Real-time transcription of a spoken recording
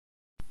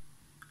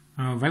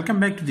Welcome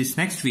back to this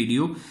next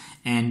video,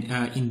 and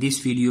in this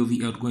video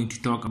we are going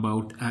to talk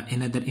about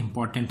another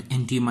important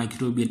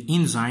antimicrobial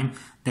enzyme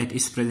that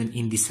is present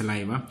in the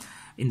saliva.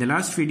 In the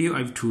last video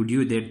I've told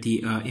you that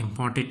the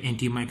important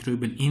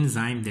antimicrobial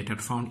enzyme that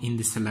are found in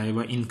the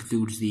saliva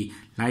includes the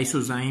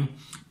lysozyme,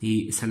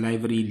 the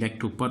salivary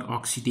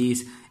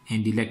lactoperoxidase,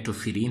 and the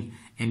lactoferrin,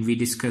 and we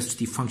discussed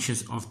the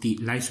functions of the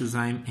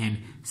lysozyme and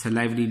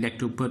salivary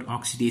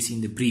lactoperoxidase in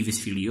the previous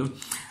video.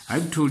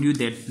 I've told you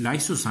that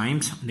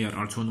lysozymes, they are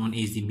also known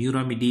as the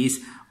muramidase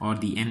or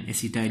the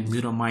N-acetyl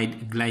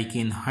muramide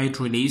glycan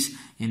hydrolase,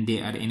 and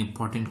they are an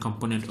important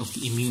component of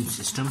the immune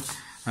system.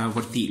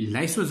 What the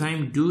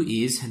lysozyme do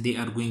is they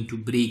are going to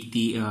break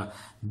the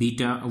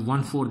beta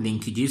 1,4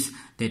 linkages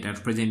that are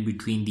present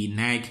between the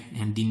NAG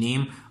and the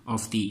name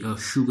of the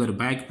sugar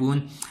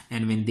backbone,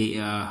 and when they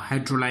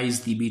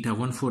hydrolyze the beta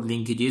 1,4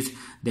 linkages,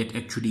 that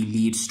actually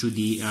leads to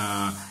the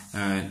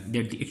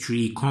that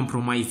actually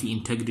compromise the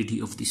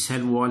integrity of the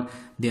cell wall,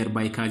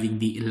 thereby causing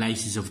the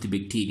lysis of the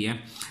bacteria.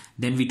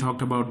 Then we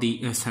talked about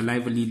the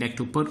salivary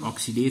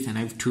lactoperoxidase, and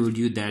I've told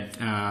you that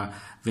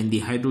when the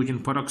hydrogen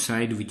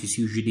peroxide, which is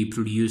usually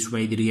produced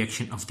by the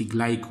reaction of the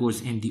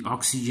glucose and the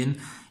oxygen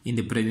in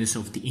the presence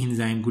of the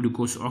enzyme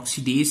glucose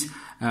oxidase,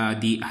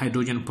 the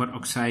hydrogen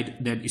peroxide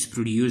that is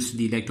produced,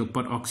 the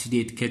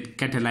lactoperoxidase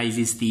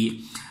catalyzes the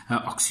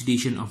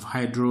oxidation of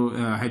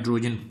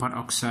hydrogen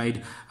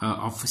peroxide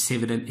of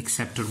several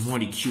acceptor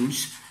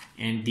molecules.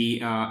 And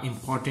the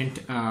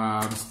important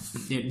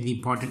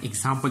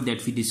example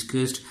that we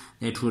discussed,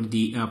 that were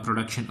the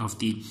production of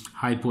the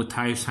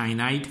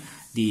hypothiocyanate,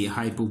 the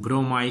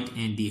hypobromide,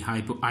 and the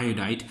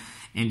hypoiodide,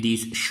 and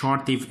these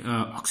short-lived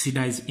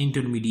oxidized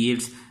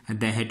intermediates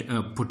that had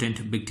a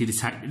potent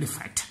bactericidal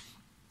effect.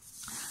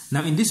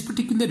 Now in this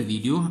particular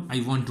video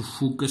I want to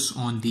focus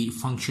on the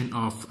function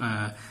of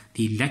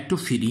the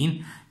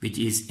lactoferrin, which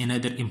is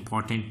another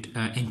important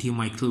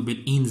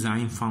antimicrobial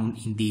enzyme found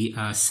in the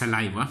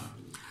saliva.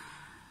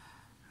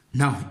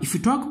 Now if you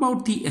talk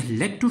about the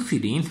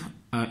lactoferrin,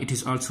 it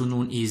is also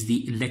known as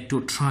the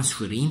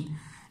lactotransferrin,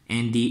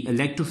 and the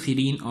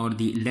lactoferrin or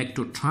the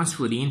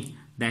lactotransferrin,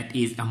 that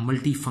is a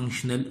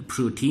multifunctional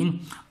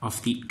protein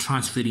of the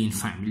transferrin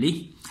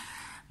family.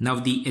 Now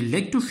the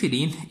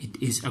lactoferrin,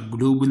 it is a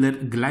globular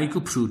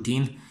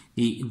glycoprotein.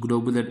 The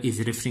globular is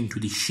referring to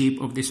the shape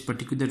of this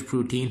particular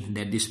protein,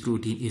 that this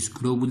protein is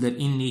globular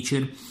in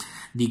nature.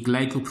 The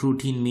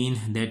glycoprotein means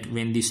that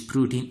when this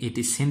protein it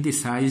is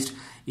synthesized,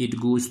 it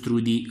goes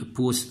through the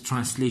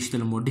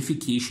post-translational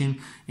modification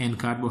and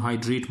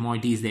carbohydrate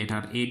moieties that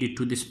are added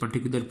to this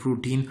particular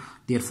protein.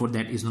 Therefore,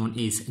 that is known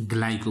as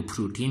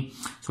glycoprotein.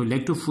 So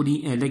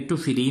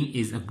lactoferrin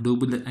is a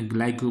globular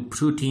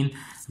glycoprotein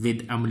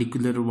with a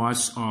molecular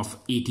mass of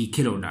 80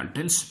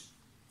 kilodaltons.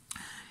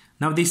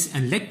 Now this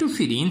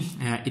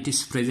lactoferrin, it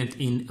is present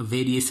in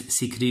various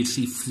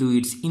secretory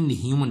fluids in the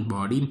human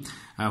body.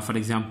 For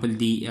example,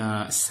 the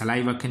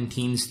saliva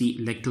contains the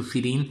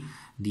lactoferrin,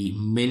 the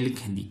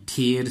milk and the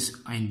tears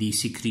and the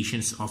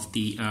secretions of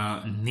the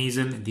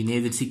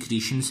nasal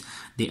secretions,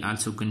 they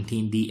also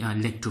contain the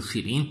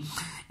lactoferrin.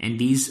 And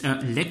these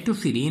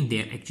lactoferrin,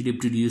 they are actually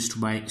produced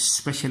by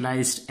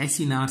specialized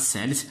acinar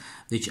cells,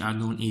 which are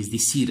known as the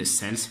serous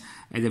cells.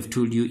 As I've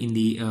told you in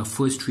the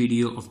first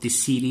video of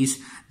this series,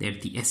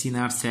 that the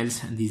acinar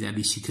cells, these are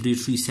the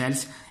secretory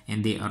cells,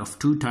 and they are of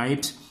two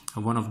types.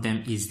 One of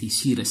them is the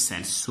serous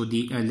cells. So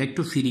the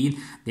lactoferrin,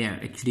 they are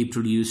actually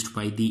produced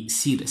by the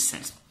serous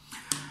cells.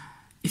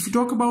 If you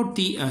talk about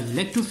the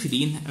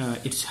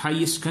lactoferrin, its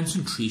highest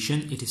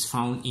concentration, it is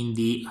found in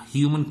the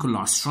human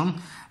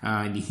colostrum.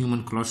 The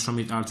human colostrum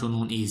is also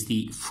known as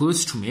the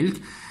first milk,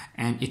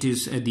 and it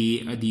is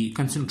the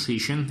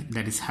concentration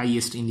that is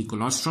highest in the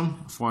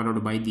colostrum,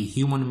 followed by the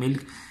human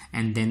milk,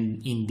 and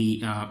then in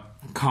the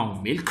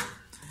cow milk.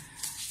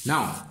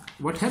 Now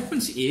what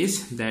happens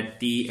is that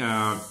the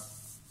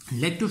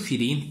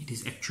lactoferrin, it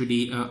is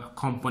actually a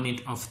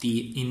component of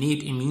the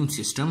innate immune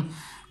system,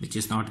 which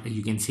is not,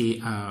 you can say,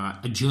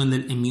 a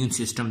general immune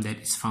system that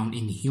is found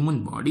in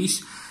human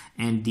bodies.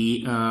 And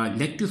the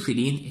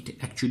lactoferrin, it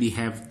actually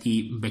have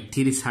the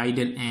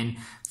bactericidal and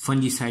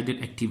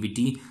fungicidal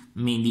activity,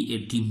 mainly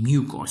at the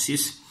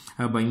mucoses.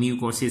 By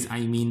mucoses,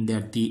 I mean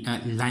that the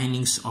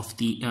linings of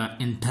the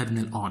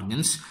internal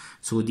organs.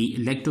 So the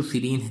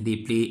lactoferrin, they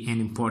play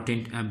an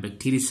important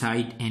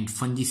bactericide and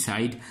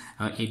fungicide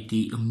at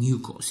the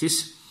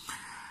mucoses.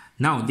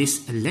 Now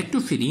this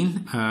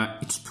lactoferrin,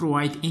 it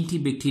provides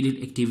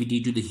antibacterial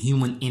activity to the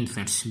human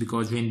infants,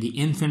 because when the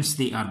infants,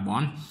 they are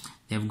born,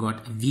 they have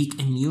got a weak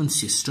immune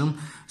system.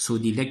 So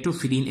the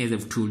lactoferrin, as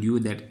I've told you,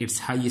 that its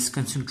highest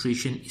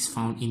concentration is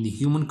found in the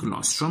human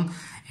colostrum,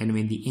 and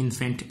when the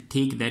infant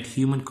take that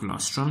human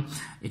colostrum,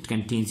 it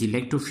contains the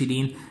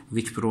lactoferrin,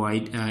 which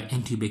provide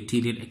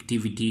antibacterial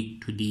activity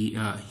to the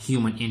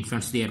human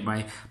infants,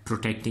 thereby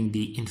protecting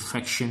the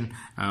infection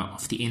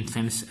of the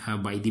infants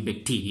by the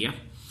bacteria.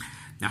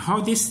 Now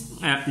how this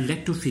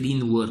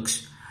lactoferrin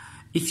works?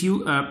 If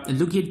you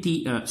look at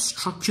the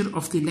structure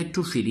of the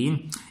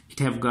lactoferrin, it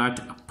have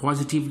got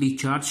positively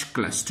charged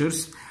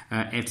clusters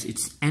at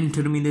its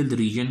N-terminal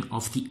region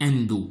of the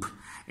N loop.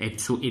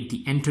 So at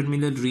the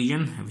N-terminal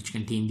region, which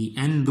contain the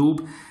N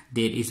loop,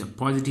 there is a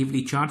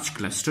positively charged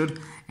cluster,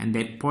 and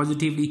that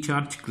positively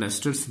charged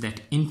clusters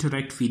that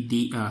interact with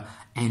the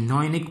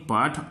anionic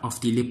part of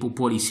the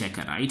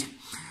lipopolysaccharide.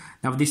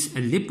 Now this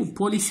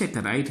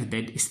lipopolysaccharide,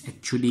 that is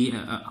actually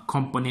a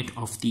component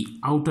of the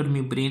outer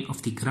membrane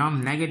of the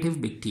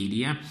gram-negative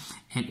bacteria,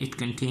 and it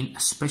contains a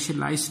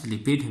specialized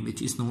lipid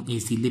which is known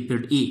as the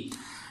lipid A.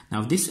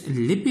 Now this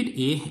lipid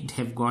A, it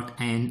have got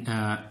an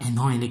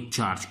anionic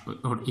charge,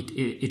 or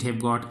it have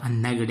got a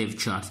negative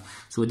charge.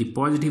 So the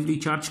positively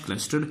charged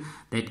cluster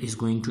that is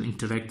going to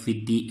interact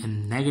with the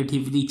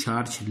negatively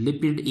charged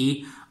lipid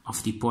A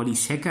of the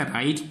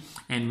polysaccharide,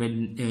 and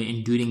when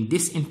during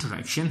this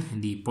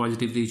interaction, the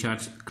positively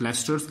charged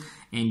clusters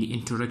and the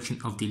interaction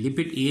of the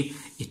lipid A,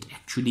 it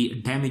actually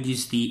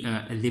damages the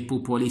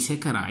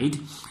lipopolysaccharide,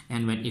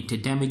 and when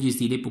it damages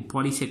the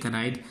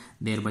lipopolysaccharide,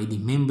 thereby the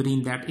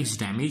membrane that is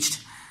damaged,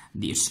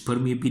 the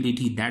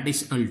permeability that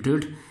is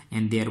altered,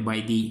 and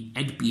thereby the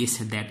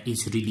LPS that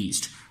is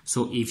released.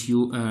 So if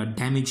you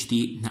damage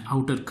the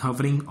outer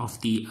covering of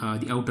the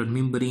outer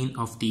membrane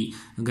of the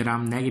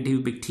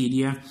gram-negative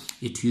bacteria,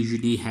 it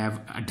usually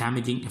have a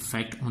damaging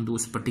effect on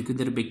those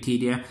particular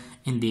bacteria,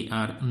 and they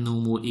are no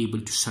more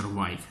able to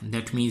survive.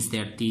 That means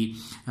that the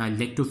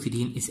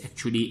lactoferrin is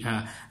actually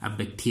a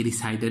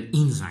bactericidal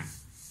enzyme.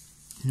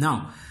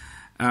 Now,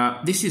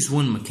 this is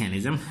one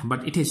mechanism,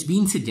 but it has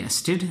been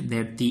suggested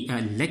that the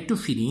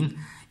lactoferrin,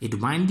 it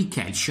binds the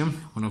calcium,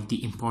 one of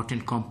the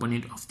important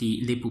component of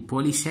the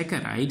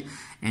lipopolysaccharide,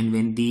 and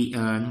when the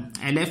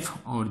LF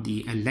or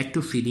the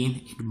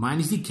lactoferrin, it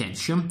binds the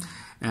calcium,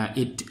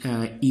 it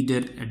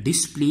either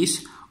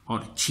displace or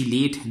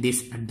chelate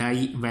this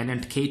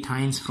divalent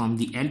cations from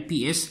the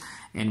LPS,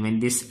 and when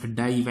this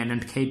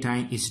divalent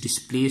cation is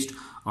displaced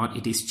or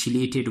it is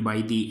chelated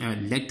by the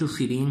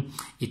lactoferrin,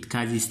 it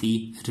causes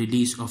the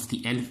release of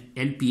the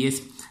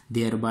LPS,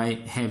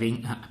 thereby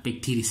having a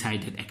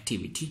bactericidal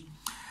activity.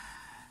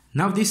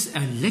 Now this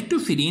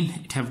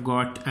lactoferrin, it have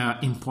got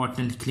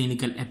important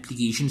clinical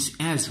applications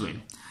as well.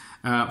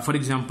 For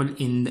example,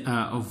 in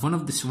one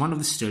of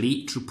the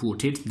study, it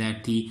reported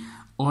that the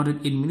oral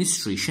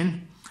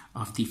administration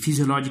of the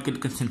physiological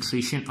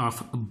concentration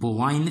of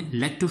bovine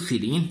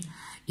lactoferrin,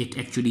 it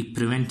actually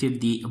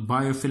prevented the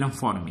biofilm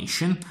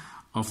formation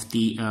of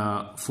the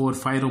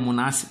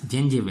 4-Pheromonas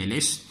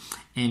gingivalis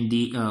and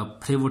the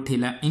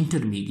Prevotella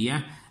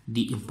intermedia,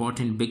 the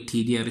important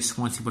bacteria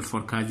responsible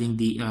for causing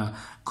the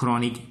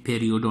chronic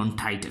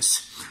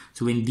periodontitis.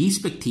 So when these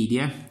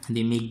bacteria,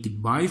 they make the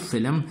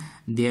biofilm,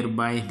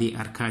 thereby they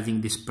are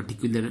causing this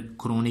particular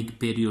chronic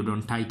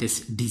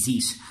periodontitis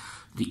disease.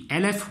 The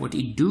LF, what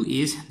it do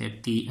is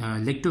that the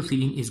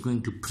lactoferrin is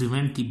going to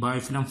prevent the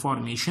biofilm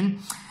formation,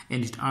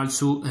 and it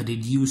also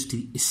reduce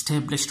the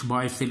established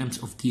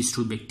biofilms of these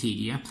two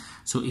bacteria.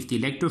 So if the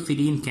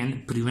lactoferrin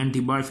can prevent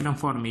the biofilm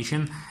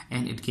formation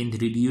and it can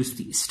reduce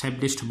the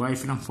established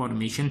biofilm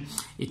formation,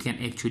 it can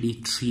actually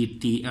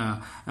treat the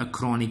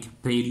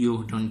chronic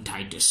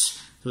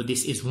periodontitis. So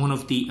this is one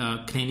of the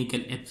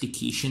clinical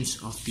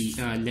applications of the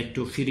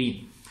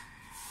lactoferrin.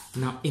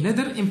 Now,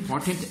 another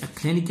important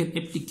clinical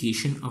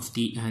application of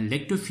the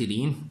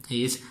lactoferrin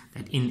is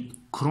that in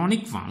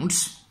chronic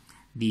wounds,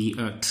 the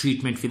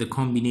treatment with a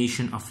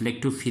combination of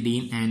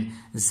lactoferrin and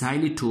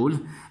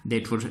xylitol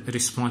that were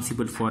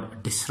responsible for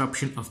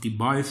disruption of the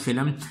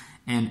biofilm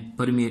and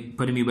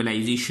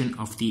permeabilization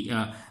of the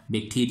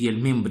bacterial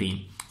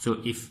membrane. So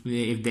if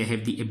they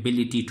have the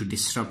ability to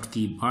disrupt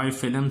the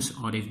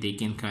biofilms, or if they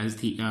can cause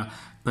the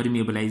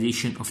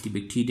permeabilization of the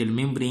bacterial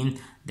membrane,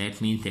 that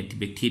means that the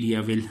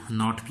bacteria will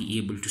not be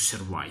able to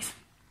survive.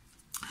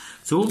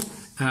 So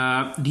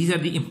these are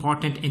the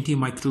important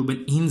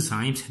antimicrobial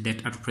enzymes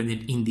that are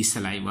present in the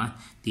saliva: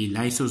 the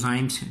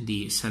lysozymes,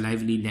 the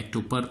salivary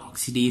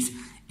lactoperoxidase,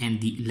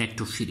 and the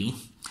lactoferrin.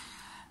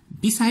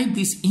 Besides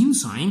these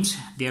enzymes,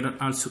 there are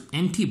also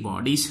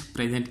antibodies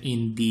present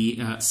in the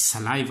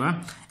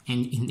saliva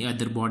and in the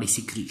other body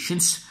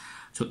secretions.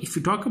 So if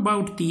you talk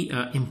about the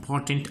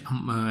important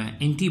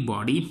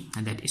antibody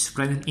that is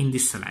present in the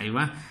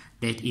saliva,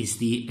 that is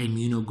the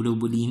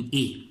immunoglobulin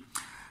A.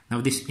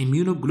 Now this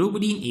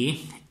immunoglobulin A,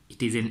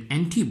 it is an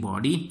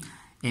antibody,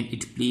 and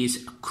it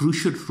plays a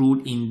crucial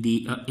role in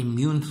the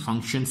immune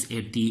functions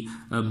at the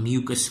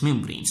mucous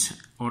membranes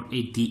or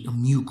at the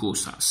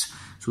mucosas.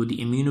 So the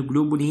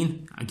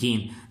immunoglobulin,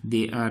 again,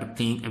 they are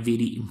playing a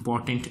very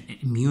important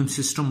immune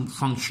system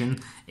function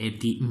at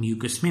the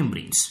mucous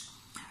membranes.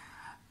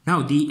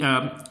 Now, if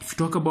you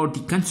talk about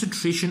the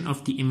concentration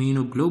of the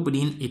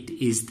immunoglobulin, it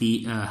is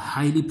the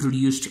highly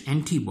produced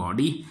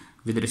antibody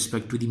with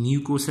respect to the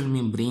mucosal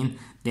membrane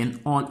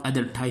than all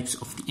other types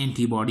of the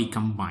antibody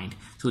combined.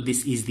 So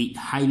this is the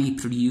highly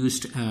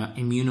produced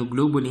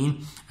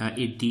immunoglobulin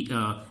at the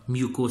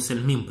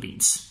mucosal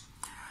membranes.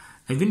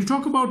 And when you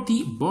talk about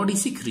the body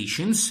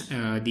secretions,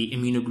 the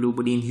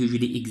immunoglobulin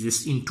usually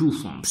exists in two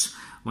forms.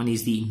 One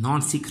is the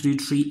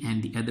non-secretory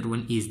and the other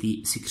one is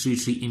the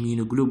secretory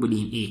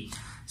immunoglobulin A.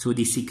 So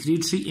the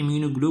secretory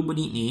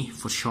immunoglobulin A,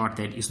 for short,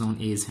 that is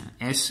known as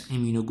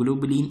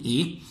S-immunoglobulin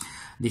A.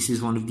 This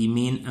is one of the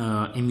main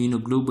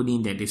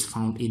immunoglobulin that is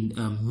found in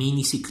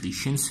many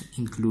secretions,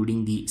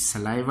 including the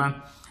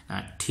saliva,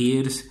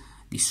 tears,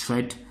 the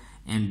sweat,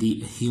 and the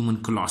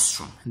human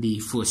colostrum, the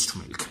first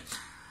milk.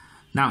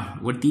 Now,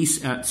 what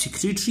these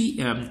secretory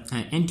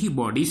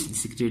antibodies, the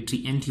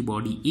secretory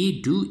antibody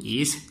A, do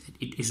is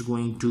it is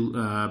going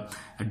to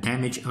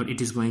damage, or it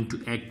is going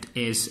to act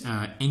as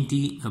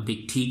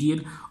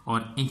antibacterial or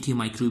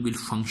antimicrobial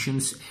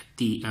functions at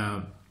the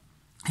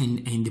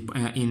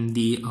in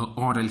the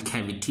oral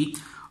cavity,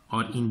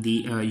 or in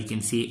the you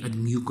can say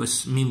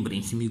mucous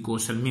membranes,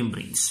 mucosal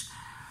membranes.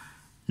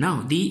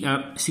 Now, the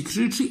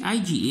secretory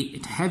IgA,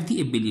 it have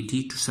the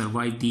ability to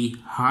survive the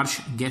harsh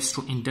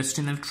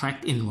gastrointestinal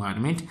tract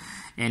environment,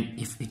 and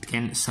if it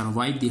can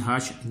survive the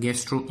harsh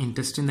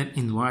gastrointestinal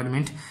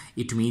environment,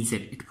 it means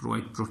that it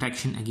provides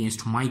protection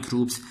against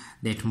microbes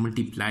that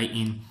multiply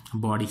in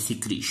body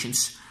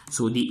secretions.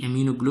 So the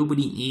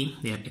immunoglobulin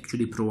A, they are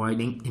actually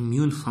providing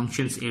immune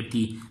functions at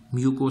the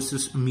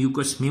mucous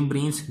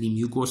membranes, the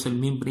mucosal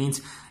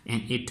membranes,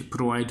 and it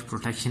provides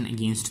protection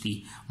against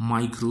the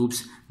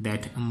microbes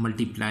that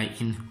multiply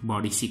in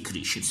body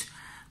secretions.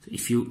 So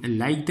if you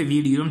like the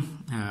video,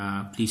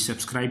 please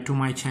subscribe to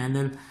my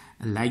channel,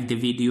 like the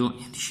video,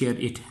 and share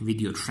it with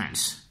your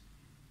friends.